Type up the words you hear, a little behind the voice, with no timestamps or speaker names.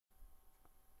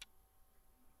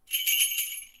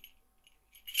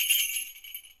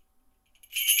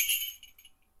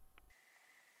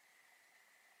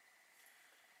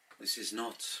This is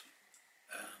not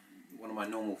one of my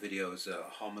normal videos, a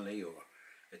homily or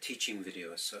a teaching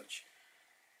video as such.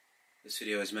 This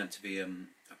video is meant to be a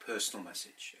personal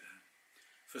message.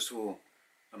 First of all,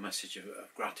 a message of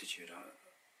gratitude.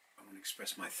 I want to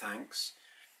express my thanks,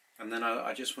 and then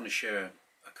I just want to share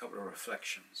a couple of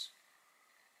reflections.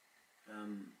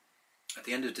 At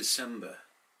the end of December,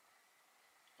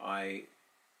 I,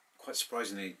 quite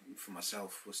surprisingly for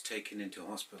myself, was taken into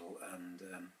hospital, and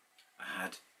I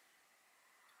had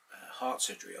heart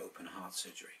surgery, open heart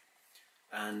surgery.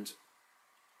 And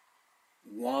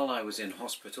while I was in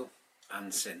hospital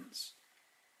and since,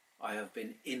 I have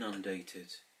been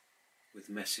inundated with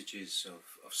messages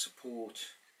of support,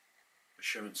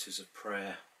 assurances of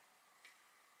prayer.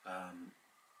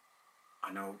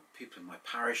 I know people in my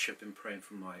parish have been praying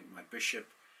for my bishop,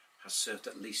 has served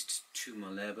at least 2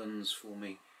 Malebans for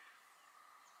me.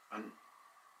 And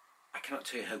I cannot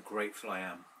tell you how grateful I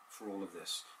am for all of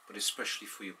this, but especially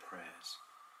for your prayers.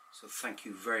 So thank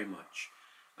you very much.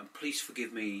 And please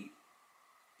forgive me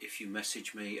if you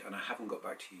message me and I haven't got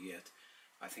back to you yet.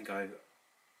 I think I've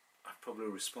probably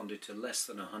responded to less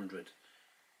than 100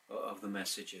 of the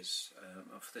messages.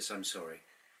 For this I'm sorry.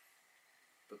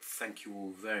 But thank you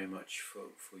all very much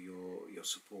for your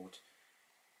support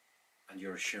and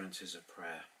your assurances of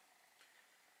prayer.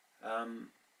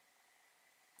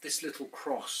 This little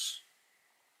cross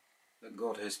that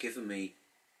God has given me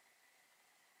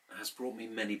has brought me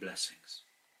many blessings.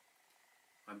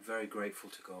 I'm very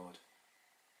grateful to God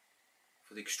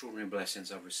for the extraordinary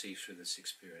blessings I've received through this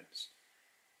experience.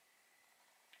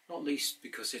 Not least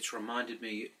because it's reminded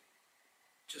me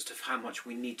just of how much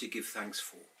we need to give thanks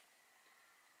for.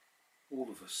 All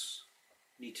of us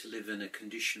need to live in a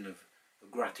condition of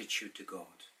gratitude to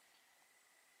God.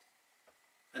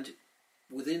 And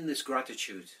within this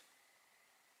gratitude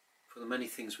for the many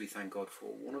things we thank God for,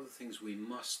 one of the things we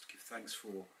must give thanks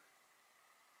for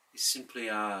is simply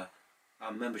our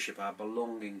membership, our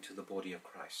belonging to the body of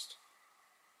Christ,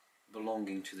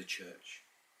 belonging to the church.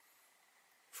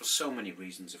 For so many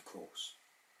reasons, of course,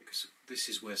 because this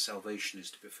is where salvation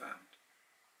is to be found.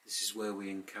 This is where we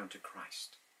encounter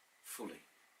Christ fully.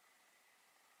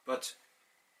 But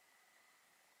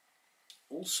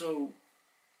also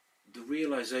the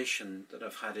realization that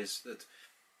I've had is that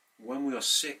when we are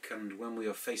sick and when we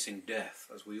are facing death,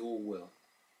 as we all will,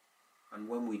 and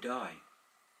when we die,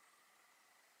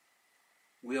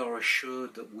 we are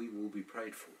assured that we will be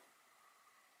prayed for.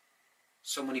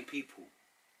 So many people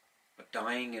are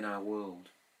dying in our world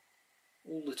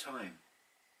all the time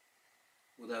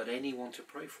without anyone to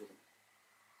pray for them.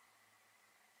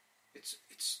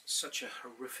 It's such a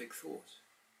horrific thought.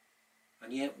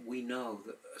 And yet we know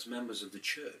that as members of the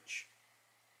church,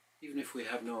 even if we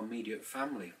have no immediate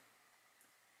family,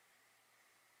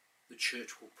 the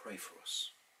church will pray for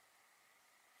us.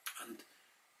 And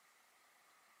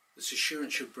this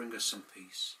assurance should bring us some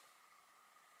peace.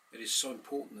 It is so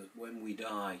important that when we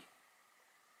die,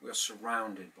 we are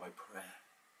surrounded by prayer,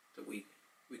 that we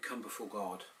come before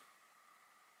God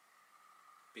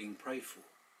being prayed for.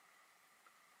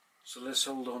 So let's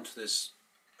hold on to this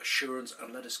assurance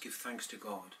and let us give thanks to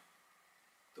God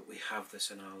that we have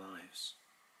this in our lives.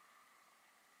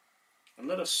 And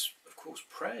let us, of course,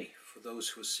 pray for those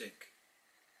who are sick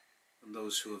and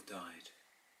those who have died.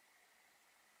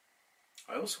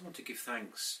 I also want to give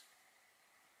thanks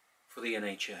for the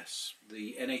NHS.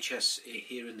 The NHS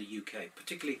here in the UK,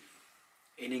 particularly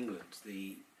in England,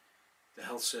 the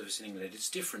health service in England. It's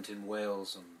different in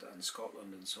Wales and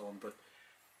Scotland and so on, but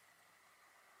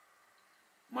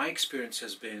my experience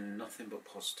has been nothing but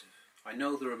positive. I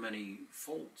know there are many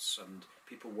faults and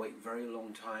people wait very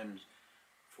long times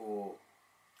for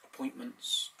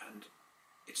appointments, and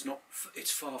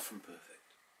it's far from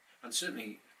perfect. And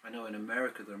certainly I know in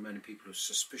America there are many people who are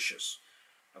suspicious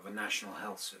of a national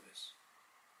health service.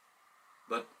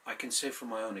 But I can say from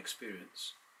my own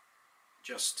experience,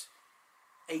 just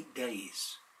 8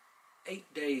 days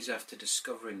after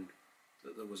discovering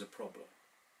that there was a problem,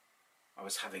 I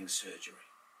was having surgery.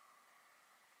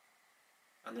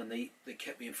 And then they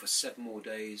kept me in for 7 more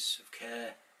days of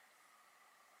care,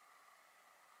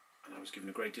 and I was given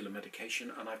a great deal of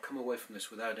medication, and I've come away from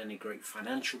this without any great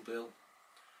financial bill,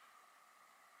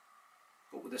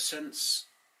 but with a sense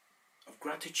of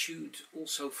gratitude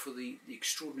also for the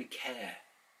extraordinary care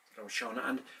that I was shown,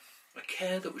 and a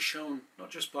care that was shown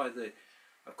not just by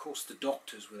of course the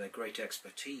doctors with their great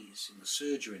expertise in the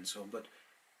surgery and so on, but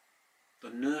the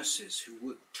nurses who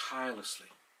worked tirelessly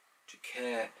to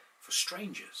care for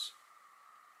strangers.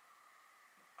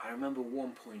 I remember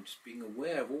one point being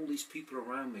aware of all these people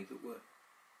around me that were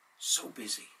so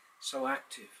busy, so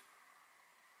active,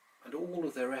 And all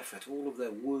of their effort, all of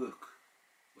their work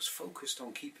was focused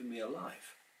on keeping me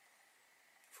alive,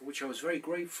 for which I was very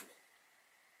grateful.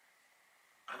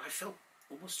 And I felt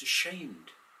almost ashamed,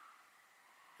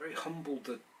 very humbled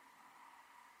that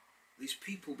these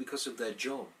people, because of their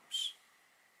jobs,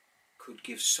 could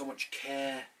give so much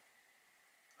care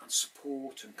and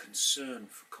support and concern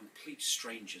for complete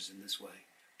strangers in this way,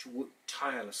 to work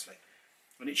tirelessly.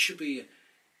 And it should be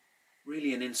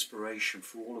really an inspiration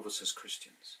for all of us as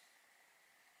Christians,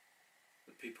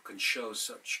 that people can show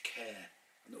such care,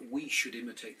 and that we should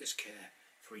imitate this care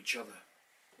for each other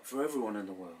and for everyone in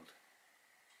the world.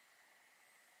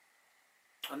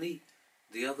 And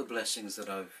the other blessings that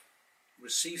I've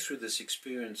received through this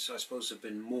experience, I suppose, have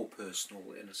been more personal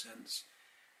in a sense.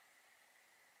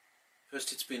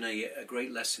 First, it's been a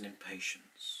great lesson in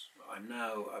patience.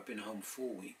 I've been home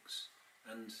 4 weeks,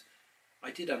 and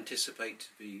I did anticipate to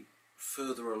be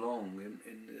further along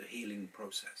in the healing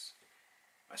process.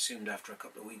 I assumed after a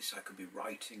couple of weeks I could be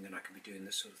writing and I could be doing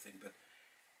this sort of thing, but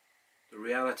the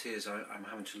reality is I'm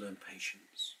having to learn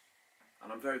patience,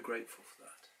 and I'm very grateful for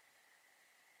that.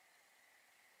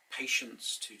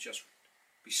 Patience to just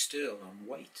be still and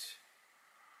wait.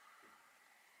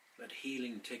 Let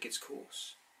healing take its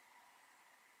course.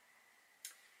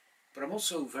 But I'm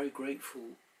also very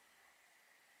grateful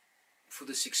for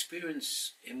this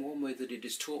experience in one way, that it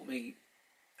has taught me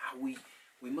how we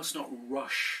must not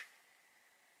rush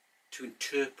to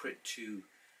interpret, to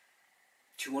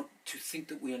want to think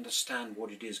that we understand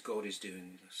what it is God is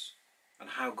doing with us and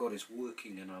how God is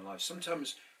working in our lives.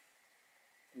 Sometimes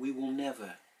we will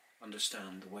never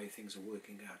understand the way things are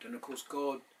working out. And of course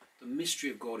God, the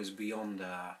mystery of God is beyond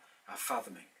our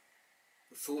fathoming.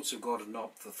 The thoughts of God are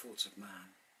not the thoughts of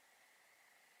man.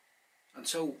 And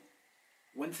so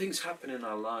when things happen in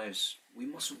our lives, we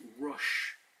mustn't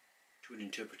rush to an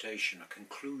interpretation, a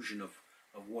conclusion of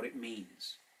what it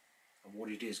means and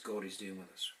what it is God is doing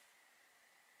with us.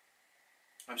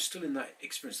 I'm still in that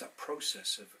experience, that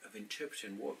process of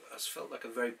interpreting what has felt like a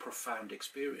very profound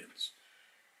experience.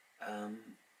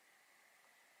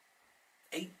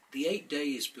 The 8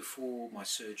 days before my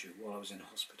surgery, while I was in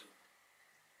hospital,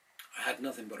 I had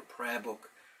nothing but a prayer book,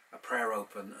 a prayer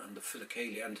open, and the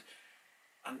Philokalia,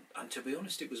 and to be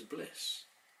honest, it was bliss.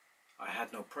 I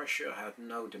had no pressure, I had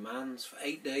no demands. For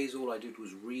 8 days, all I did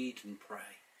was read and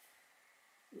pray.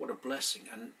 What a blessing!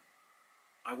 And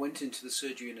I went into the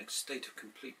surgery in a state of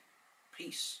complete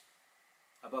peace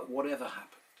about whatever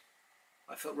happened.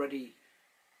 I felt ready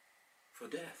for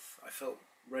death. I felt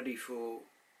ready for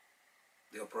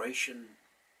the operation.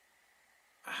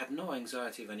 I had no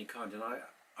anxiety of any kind, and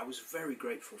I was very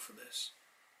grateful for this.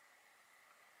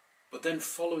 But then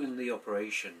following the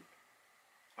operation,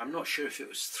 I'm not sure if it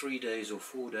was 3 days or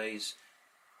 4 days,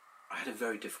 I had a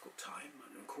very difficult time.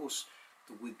 And of course,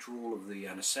 the withdrawal of the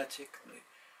anaesthetic,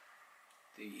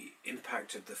 the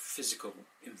impact of the physical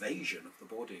invasion of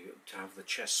the body, to have the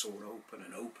chest sawn open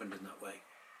and opened in that way,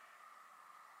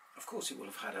 of course it will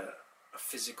have had a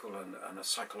physical and a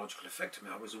psychological effect on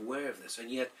me. I was aware of this, and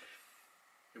yet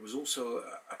it was also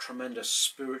a tremendous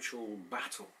spiritual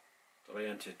battle that I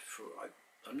entered for.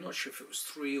 I'm not sure if it was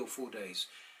 3 or 4 days.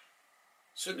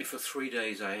 Certainly for 3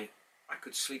 days I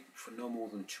could sleep for no more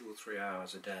than 2 or 3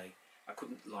 hours a day. I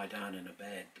couldn't lie down in a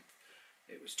bed.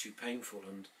 It was too painful,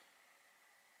 and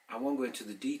I won't go into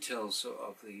the details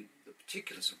of the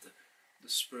particulars of the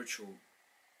spiritual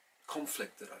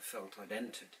conflict that I felt I'd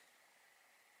entered.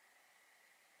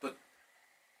 But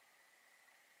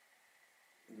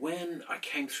when I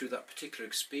came through that particular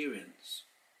experience,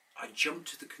 I jumped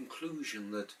to the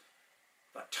conclusion that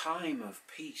that time of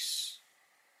peace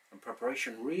and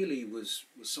preparation really was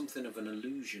something of an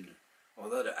illusion, or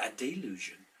that a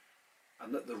delusion,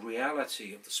 and that the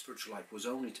reality of the spiritual life was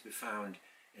only to be found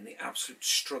in the absolute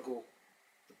struggle,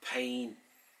 the pain,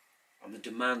 and the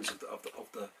demands of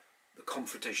the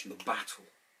confrontation, the battle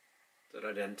that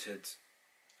I'd entered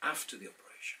after the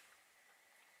operation.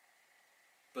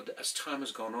 But as time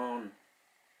has gone on,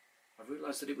 I've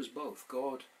realised that it was both.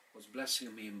 God was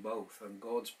blessing me in both, and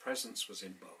God's presence was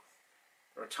in both.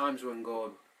 There are times when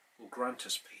God will grant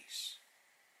us peace,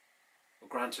 will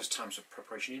grant us times of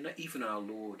preparation. Even our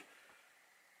Lord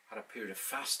had a period of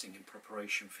fasting in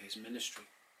preparation for his ministry.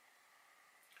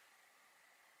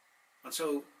 And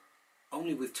so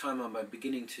only with time am I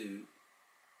beginning to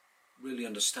really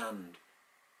understand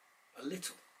a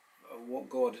little of what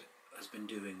God has been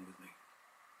doing with me.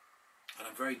 And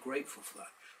I'm very grateful for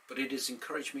that. But it has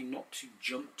encouraged me not to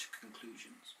jump to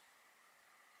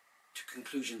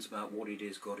conclusions about what it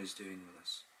is God is doing with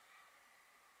us.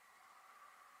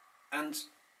 And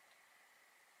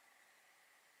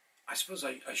I suppose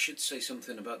I should say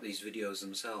something about these videos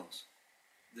themselves.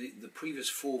 The previous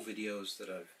 4 videos that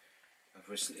I've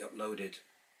recently uploaded,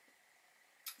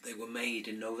 they were made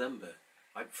in November.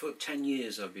 For 10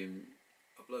 years I've been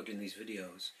uploading these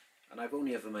videos, and I've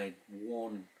only ever made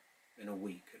one in a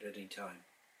week at any time.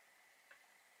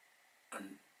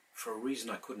 And for a reason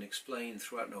I couldn't explain,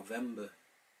 throughout November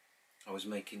I was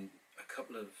making a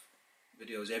couple of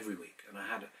videos every week, and I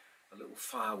had a little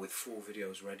file with 4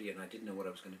 videos ready, and I didn't know what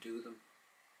I was going to do with them.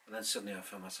 And then suddenly I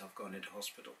found myself going into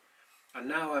hospital, and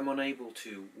now I'm unable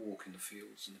to walk in the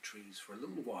fields and the trees for a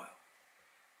little while,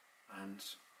 and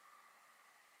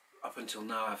up until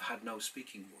now I've had no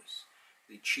speaking voice.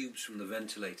 The tubes from the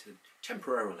ventilator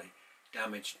temporarily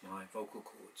damaged my vocal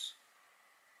cords,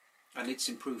 and it's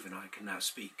improving. I can now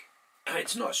speak.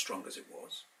 It's not as strong as it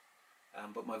was,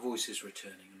 but my voice is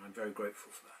returning, and I'm very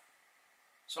grateful for that.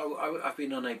 So I've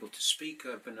been unable to speak,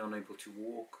 I've been unable to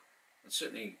walk, and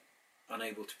certainly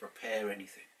unable to prepare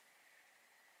anything.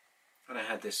 And I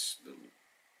had this little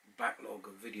backlog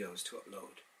of videos to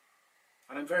upload,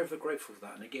 and I'm very, very grateful for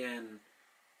that. And again,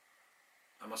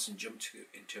 I mustn't jump to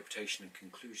interpretation and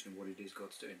conclusion of what it is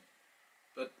God's doing,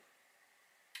 but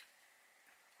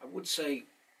I would say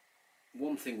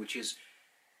one thing, which is,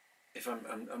 if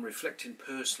I'm reflecting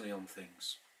personally on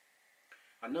things,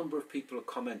 a number of people have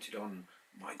commented on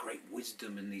my great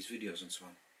wisdom in these videos and so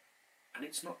on, and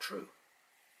it's not true.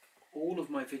 All of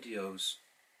my videos,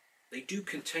 they do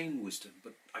contain wisdom,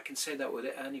 but I can say that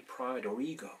without any pride or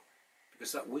ego,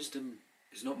 because that wisdom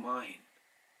is not mine.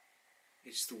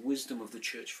 It's the wisdom of the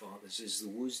Church Fathers, it's the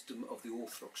wisdom of the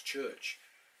Orthodox Church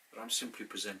that I'm simply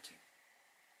presenting.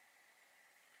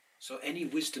 So any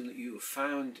wisdom that you have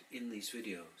found in these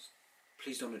videos,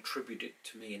 please don't attribute it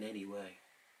to me in any way.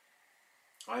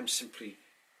 I'm simply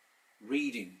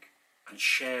reading and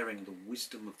sharing the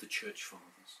wisdom of the Church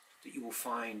Fathers that you will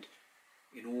find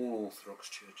in all Orthodox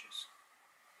churches.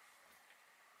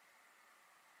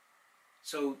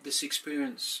 So this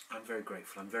experience, I'm very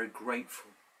grateful. I'm very grateful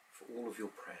for all of your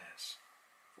prayers,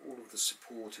 for all of the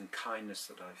support and kindness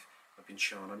that I've been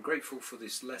shown. I'm grateful for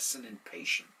this lesson in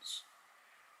patience.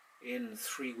 In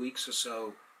 3 weeks or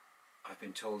so, I've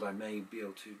been told I may be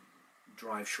able to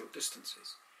drive short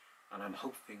distances, and I'm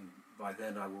hoping by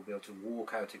then I will be able to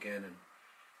walk out again and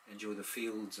enjoy the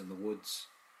fields and the woods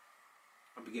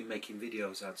and begin making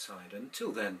videos outside. And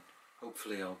until then,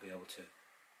 hopefully I'll be able to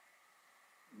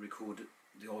record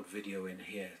the odd video in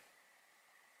here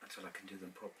until I can do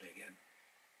them properly again.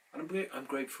 And I'm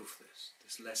grateful for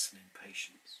this lesson in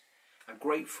patience. I'm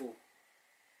grateful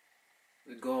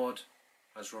that God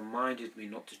has reminded me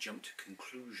not to jump to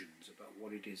conclusions about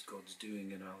what it is God's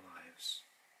doing in our lives.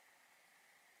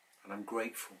 And I'm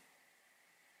grateful,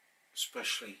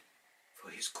 especially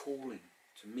for his calling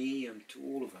to me and to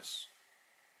all of us,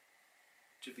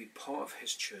 to be part of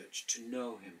his church, to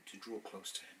know him, to draw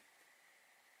close to him,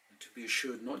 and to be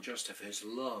assured not just of his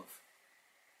love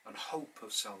and hope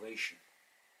of salvation,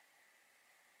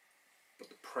 but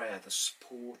the prayer, the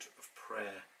support of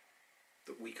prayer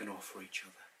that we can offer each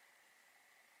other.